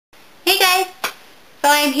Hey guys! So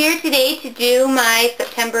I'm here today to do my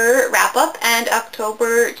September wrap-up and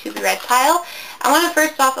October to be read pile. I want to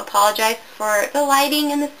first off apologize for the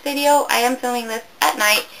lighting in this video. I am filming this at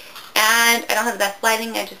night and I don't have the best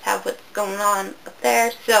lighting, I just have what's going on up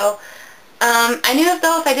there. So I knew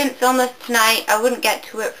though if I didn't film this tonight I wouldn't get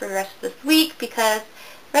to it for the rest of this week because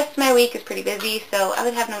the rest of my week is pretty busy, so I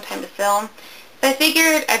would have no time to film. So I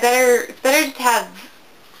figured it's better just to have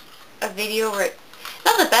a video where it's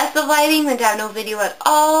not the best of lighting than to have no video at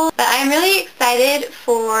all. But I'm really excited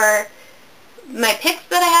for my picks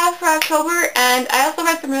that I have for October, and I also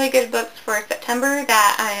read some really good books for September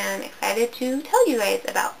that I am excited to tell you guys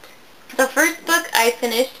about. The first book I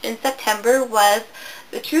finished in September was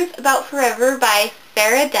The Truth About Forever by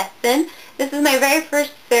Sarah Dessen. This is my very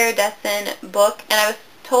first Sarah Dessen book, and I was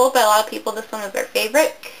told by a lot of people this one was their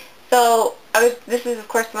favorite. So this is of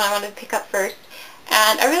course the one I wanted to pick up first.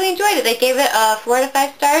 And I really enjoyed it. I gave it 4 out of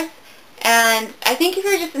 5 stars. And I think if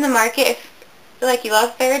you're just in the market, if like you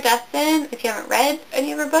love Sarah Dessen, if you haven't read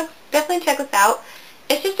any of her books, definitely check this out.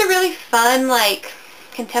 It's just a really fun, like,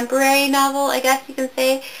 contemporary novel, I guess you can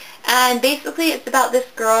say. And basically it's about this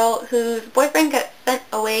girl whose boyfriend gets sent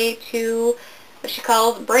away to what she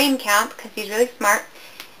calls brain camp because he's really smart.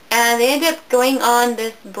 And they end up going on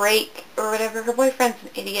this break or whatever. Her boyfriend's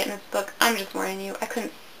an idiot in this book. I'm just warning you. I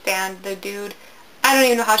couldn't stand the dude. I don't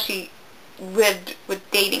even know how she lived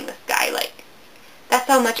with dating this guy. Like, that's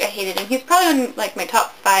how much I hated him. He's probably in, like, my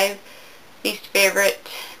top 5 least favorite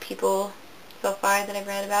people so far that I've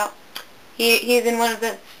read about. He's in one of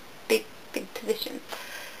the big positions.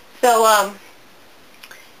 So,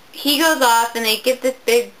 he goes off and they get this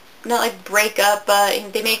big, not like breakup,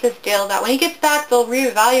 but they make this deal that when he gets back, they'll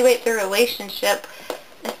reevaluate their relationship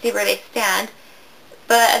and see where they stand.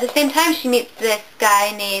 But at the same time, she meets this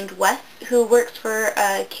guy named Wes, who works for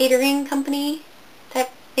a catering company type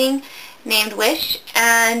thing named Wish,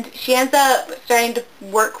 and she ends up starting to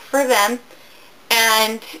work for them,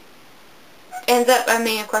 and ends up,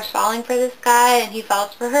 of course, falling for this guy, and he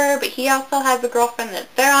falls for her, but he also has a girlfriend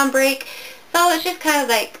that they're on break, so it's just kind of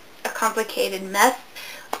like a complicated mess.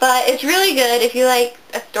 But it's really good if you like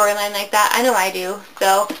a storyline like that. I know I do.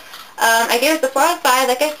 So I gave it the 4 out of 5.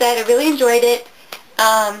 Like I said, I really enjoyed it.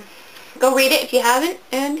 Go read it if you haven't,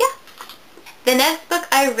 and yeah. The next book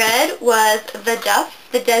I read was The Duff,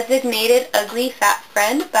 The Designated Ugly Fat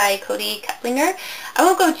Friend by Cody Keplinger. I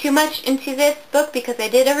won't go too much into this book because I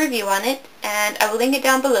did a review on it, and I will link it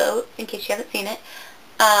down below in case you haven't seen it.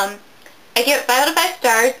 I give it 5 out of 5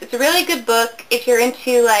 stars. It's a really good book if you're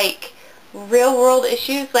into, like, real world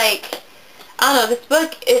issues. Like, I don't know, this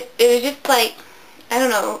book, it was just like, I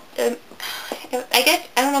don't know, I guess,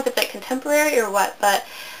 I don't know if it's like contemporary or what, but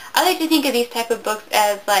I like to think of these type of books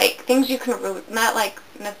as like things you can not like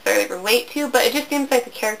necessarily relate to, but it just seems like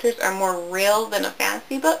the characters are more real than a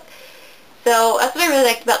fantasy book. So that's what I really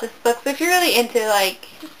liked about this book. So if you're really into like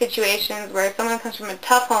situations where someone comes from a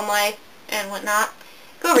tough home life and whatnot,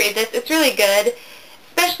 go read this. It's really good,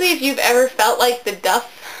 especially if you've ever felt like the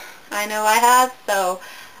Duff. I know I have, so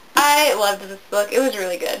I loved this book. It was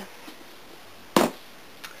really good.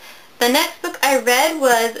 The next book I read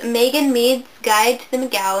was Megan Mead's Guide to the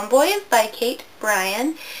McGowan Boys by Kate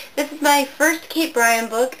Bryan. This is my first Kate Bryan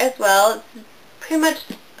book as well. It's pretty much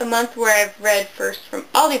a month where I've read first from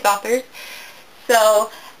all these authors. So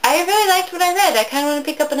I really liked what I read. I kind of want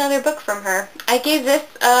to pick up another book from her. I gave this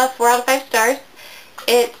 4 out of 5 stars.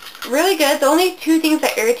 It's really good. The only 2 things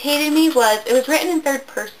that irritated me was it was written in 3rd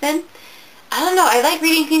person. I don't know, I like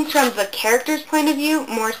reading things from the character's point of view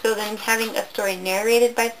more so than having a story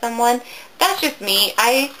narrated by someone. That's just me.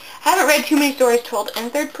 I haven't read too many stories told in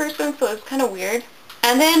 3rd person, so it was kind of weird.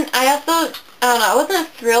 And then I also, I don't know, I wasn't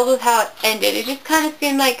thrilled with how it ended. It just kind of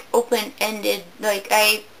seemed like open-ended. Like,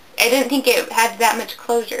 I didn't think it had that much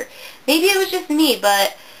closure. Maybe it was just me,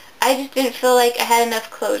 but I just didn't feel like I had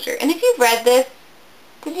enough closure. And if you've read this,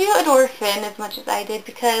 did you adore Finn as much as I did?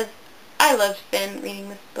 Because I loved Finn reading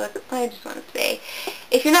this book. I just want to say,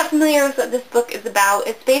 if you're not familiar with what this book is about,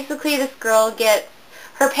 it's basically this girl gets,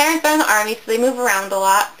 her parents are in the army, so they move around a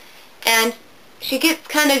lot, and she gets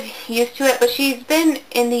kind of used to it, but she's been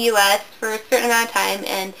in the U.S. for a certain amount of time,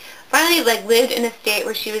 and finally, like, lived in a state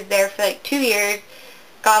where she was there for, like, 2 years,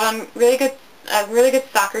 got on a really good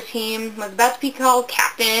soccer team, was about to be called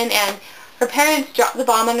captain, and her parents dropped the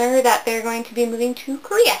bomb on her that they're going to be moving to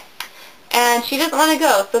Korea. And she doesn't want to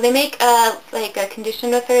go, so they make a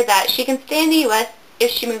condition with her that she can stay in the U.S. if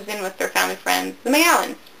she moves in with their family friends, the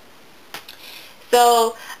McGowans.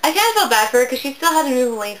 So I kind of felt bad for her because she still had to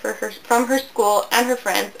move away from her school and her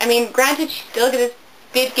friends. I mean, granted, she still did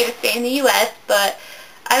get to stay in the U.S., but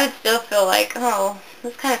I would still feel like, oh,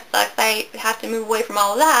 this kind of sucks. I have to move away from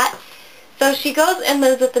all of that. So she goes and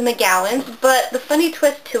lives with the McGowans, but the funny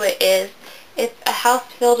twist to it is it's a house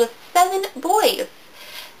filled with 7 boys.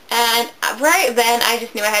 And right then, I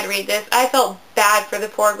just knew I had to read this. I felt bad for the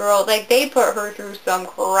poor girl. Like, they put her through some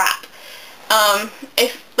crap.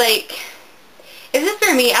 If this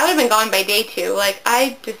were me, I would have been gone by day 2. Like,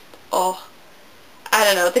 I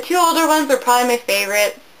don't know. The 2 older ones are probably my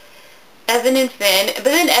favorites, Evan and Finn. But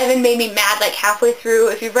then Evan made me mad, like, halfway through.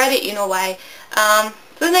 If you've read it, you know why.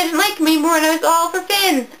 So then I didn't like him anymore, and I was all for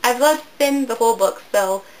Finn. I've loved Finn the whole book,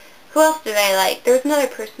 so who else did I like? There was another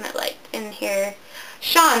person I liked in here.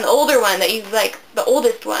 Sean, the older one, that you like, the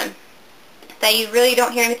oldest one, that you really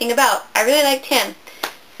don't hear anything about. I really liked him.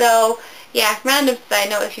 So, yeah, random side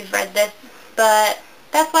note if you've read this, but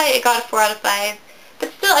that's why it got a 4 out of 5.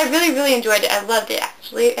 But still, I really, really enjoyed it. I loved it,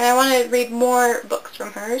 actually, and I want to read more books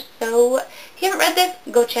from her. So, if you haven't read this,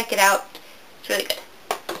 go check it out. It's really good.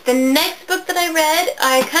 The next book that I read,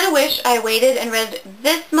 I kind of wish I waited and read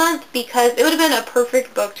this month because it would have been a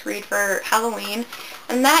perfect book to read for Halloween.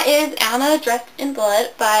 And that is Anna Dressed in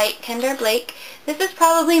Blood by Kendra Blake. This is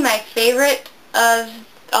probably my favorite of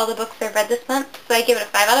all the books I've read this month, so I give it a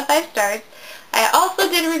 5 out of 5 stars. I also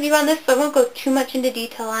did a review on this, so I won't go too much into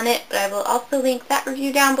detail on it, but I will also link that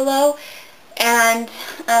review down below. And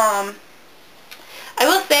I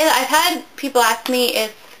will say that I've had people ask me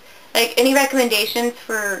if any recommendations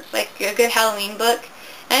for a good Halloween book.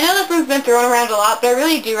 And I know this one's been thrown around a lot, but I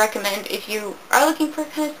really do recommend if you are looking for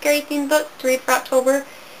kind of scary themed books to read for October,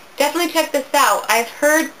 definitely check this out. I've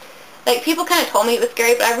heard, people kind of told me it was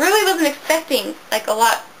scary, but I really wasn't expecting a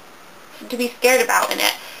lot to be scared about in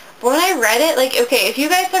it. But when I read it, okay, if you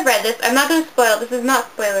guys have read this, I'm not going to spoil, this is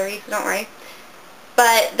not spoilery, so don't worry.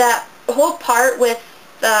 But that whole part with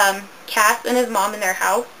Cass and his mom in their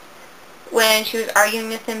house, when she was arguing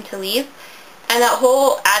with him to leave, and that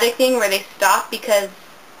whole attic thing where they stop because,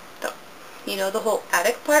 the whole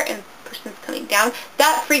attic part and the person's coming down,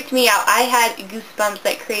 that freaked me out. I had goosebumps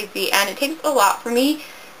like crazy, and it takes a lot for me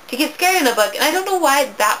to get scared in a book, and I don't know why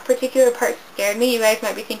that particular part scared me. You guys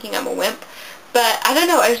might be thinking I'm a wimp, but I don't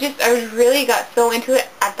know, I really got so into it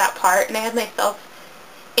at that part, and I had myself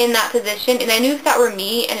in that position, and I knew if that were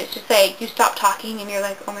me, and it's just you stop talking, and you're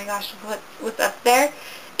like, oh my gosh, what's up there?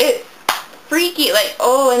 It's freaky,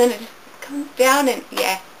 oh, and then it just comes down, and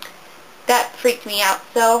yeah, that freaked me out.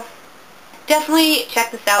 So definitely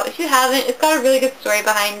check this out if you haven't. It's got a really good story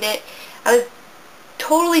behind it. I was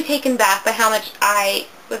totally taken back by how much I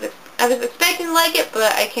was expecting to like it,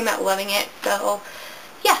 but I came out loving it. So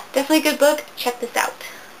yeah, definitely a good book. Check this out.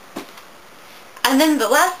 And then the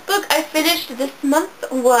last book I finished this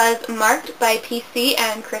month was Marked by PC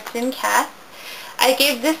and Kristen Cass. I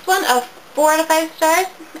gave this one a 4 out of 5 stars.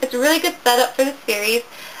 It's a really good setup for the series.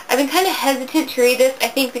 I've been kind of hesitant to read this, I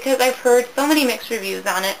think, because I've heard so many mixed reviews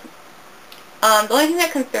on it. The only thing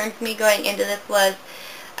that concerns me going into this was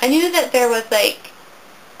I knew that there was a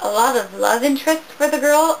lot of love interest for the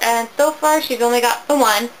girl, and so far she's only got the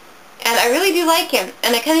one, and I really do like him,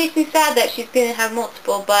 and it kind of makes me sad that she's going to have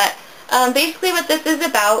multiple. But basically what this is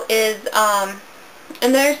about is,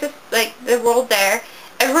 and there's this, the world there,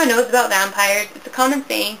 everyone knows about vampires, it's a common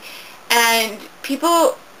thing, and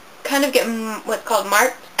people kind of get what's called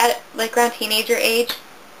marked at around teenager age.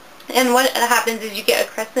 And what happens is you get a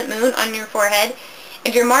crescent moon on your forehead,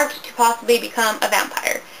 and you're marked to possibly become a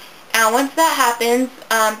vampire. And once that happens,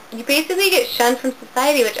 you basically get shunned from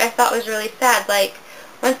society, which I thought was really sad.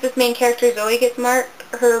 Once this main character Zoe gets marked,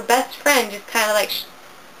 her best friend just kind of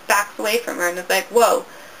backs away from her, and it's like, whoa.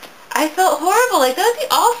 I felt horrible. That would be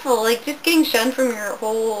awful. Just getting shunned from your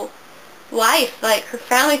whole life. Her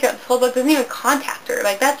family throughout this whole book doesn't even contact her.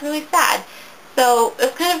 That's really sad. So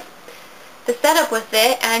it's kind of the setup with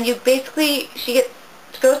it, and you basically, she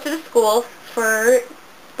goes to the school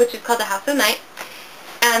which is called the House of Night,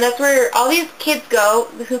 and that's where all these kids go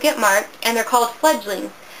who get marked, and they're called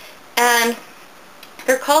fledglings, and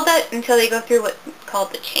they're called that until they go through what's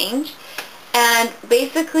called the change. And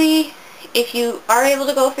basically, if you are able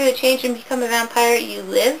to go through the change and become a vampire, you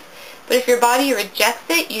live, but if your body rejects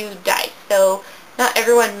it, you die. So not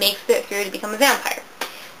everyone makes it through to become a vampire.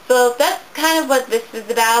 So that's kind of what this is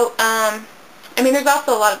about. I mean, there's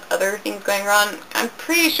also a lot of other things going on. I'm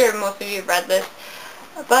pretty sure most of you have read this.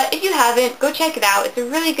 But if you haven't, go check it out. It's a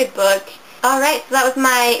really good book. Alright, so that was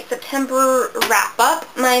my September wrap-up.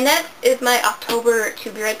 My next is my October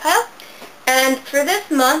to-be-read pile. And for this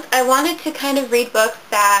month, I wanted to kind of read books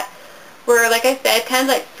that were, like I said, kind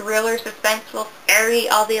of thriller, suspenseful, scary,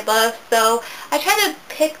 all the above. So I tried to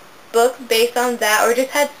pick books based on that, or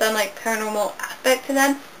just had some paranormal aspect to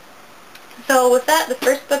them. So with that, the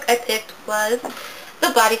first book I picked was The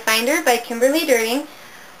Body Finder by Kimberly Durning.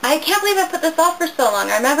 I can't believe I put this off for so long.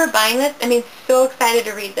 I remember buying this and being so excited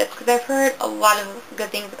to read this because I've heard a lot of good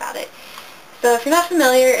things about it. So if you're not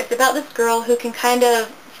familiar, it's about this girl who can kind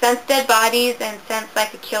of sense dead bodies and sense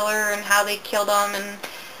like a killer and how they killed them and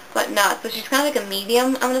whatnot. So she's kind of like a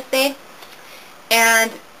medium, I'm going to say.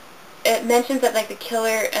 And it mentions that like the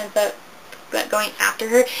killer ends up going after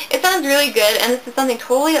her. It sounds really good, and this is something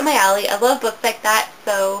totally up my alley. I love books like that,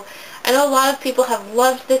 so I know a lot of people have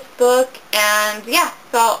loved this book, and yeah,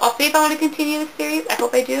 so I'll see if I want to continue this series. I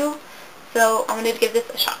hope I do, so I'm going to give this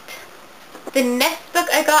a shot. The next book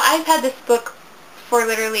I got, I've had this book for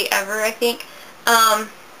literally ever, I think.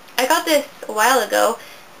 I got this a while ago,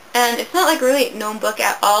 and it's not like a really known book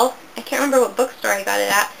at all. I can't remember what bookstore I got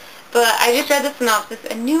it at, but I just read the synopsis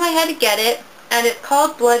and knew I had to get it, and it's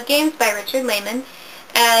called Blood Games by Richard Lehman.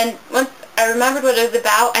 And once I remembered what it was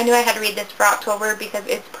about, I knew I had to read this for October because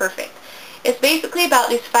it's perfect. It's basically about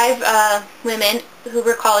these 5 women who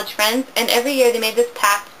were college friends, and every year they made this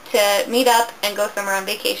pact to meet up and go somewhere on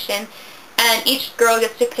vacation, and each girl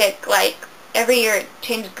gets to pick, like, every year it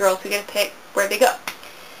changes girls who get to pick where they go.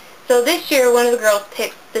 So this year one of the girls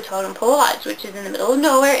picks the Totem Pole Lodge, which is in the middle of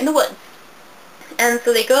nowhere in the woods. And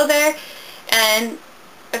so they go there, and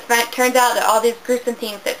it turns out that all these gruesome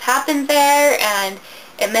things that happened there, and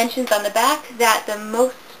it mentions on the back that the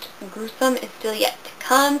most gruesome is still yet to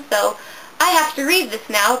come. So I have to read this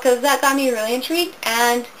now because that got me really intrigued,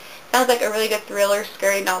 and sounds like a really good thriller,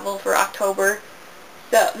 scary novel for October.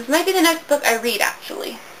 So this might be the next book I read,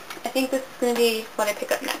 actually. I think this is going to be what I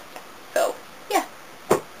pick up next. So yeah.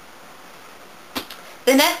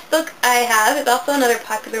 The next book I have is also another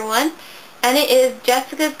popular one, and it is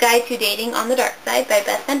Jessica's Guide to Dating on the Dark Side by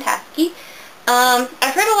Beth Fantasky.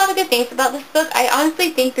 I've heard a lot of good things about this book. I honestly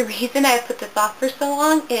think the reason I put this off for so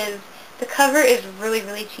long is the cover is really,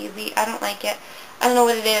 really cheesy. I don't like it. I don't know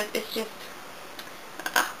what it is. It's just...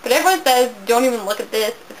 but everyone says, don't even look at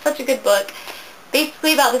this. It's such a good book.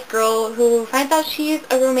 Basically about this girl who finds out she's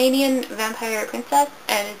a Romanian vampire princess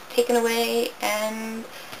and is taken away, and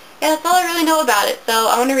yeah, that's all I really know about it. So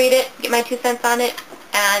I want to read it, get my 2 cents on it,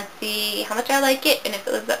 and see how much I like it and if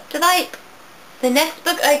it lives up to the hype. The next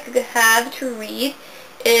book I could have to read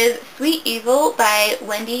is Sweet Evil by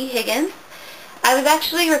Wendy Higgins. I was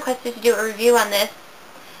actually requested to do a review on this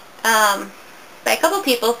by a couple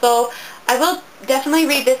people, so I will definitely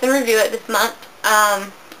read this and review it this month.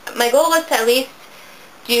 My goal was to at least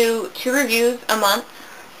do 2 reviews a month,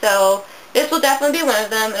 so this will definitely be one of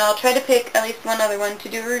them, and I'll try to pick at least one other one to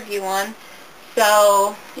do a review on.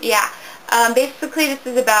 So yeah. Basically this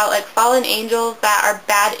is about like fallen angels that are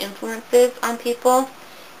bad influences on people,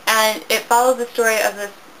 and it follows the story of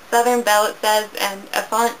this Southern belle, it says, and a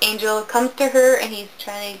fallen angel comes to her and he's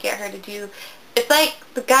trying to get her to do, it's like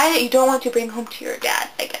the guy that you don't want to bring home to your dad,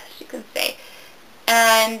 I guess you can say.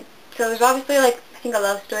 And so there's obviously like, I think a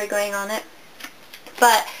love story going on it,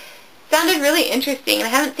 but it sounded really interesting, and I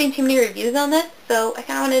haven't seen too many reviews on this, so I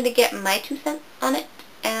kind of wanted to get my 2 cents on it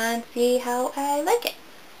and see how I like it.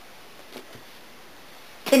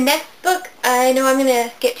 The next book I know I'm going to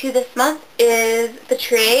get to this month is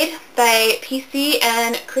Betrayed by PC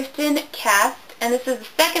and Kristen Cast, and this is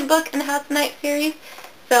the 2nd book in the House of Night series,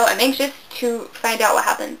 so I'm anxious to find out what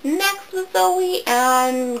happens next with Zoe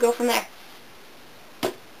and go from there.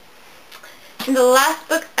 And the last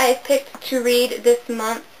book I've picked to read this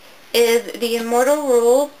month is The Immortal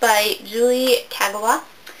Rules by Julie Kagawa.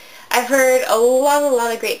 I've heard a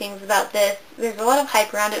lot of great things about this. There's a lot of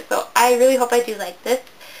hype around it, so I really hope I do like this.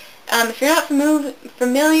 If you're not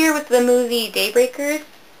familiar with the movie Daybreakers,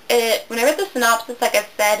 when I read the synopsis, like I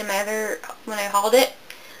said in when I hauled it,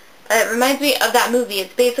 it reminds me of that movie.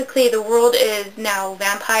 It's basically the world is now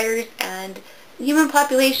vampires and the human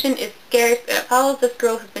population is scarce, and it follows this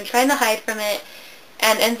girl who's been trying to hide from it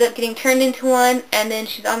and ends up getting turned into one, and then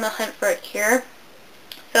she's on the hunt for a cure.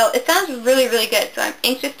 So it sounds really, really good, so I'm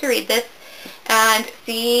anxious to read this and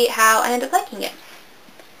see how I end up liking it.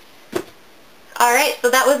 Alright, so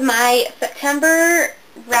that was my September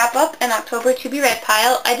wrap-up and October to-be-read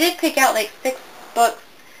pile. I did pick out like 6 books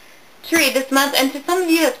to read this month, and to some of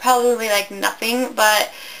you that's probably like nothing, but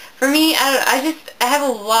for me, I have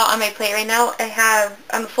a lot on my plate right now.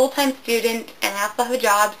 I'm a full-time student and I also have a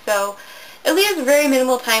job, so it leaves very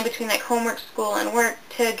minimal time between like homework, school, and work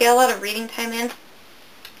to get a lot of reading time in.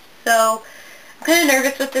 So I'm kind of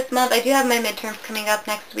nervous with this month. I do have my midterms coming up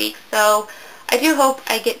next week, so I do hope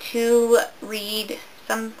I get to read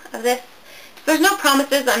some of this. There's no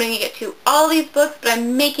promises I'm going to get to all these books, but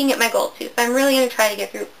I'm making it my goal to. So I'm really going to try to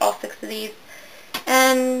get through all 6 of these.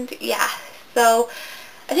 And yeah, so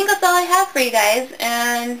I think that's all I have for you guys.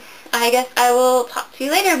 And I guess I will talk to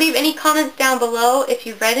you later. Leave any comments down below if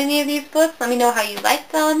you've read any of these books. Let me know how you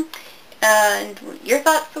liked them and what your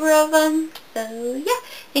thoughts were of them. So yeah,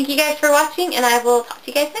 thank you guys for watching, and I will talk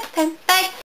to you guys next time. Bye!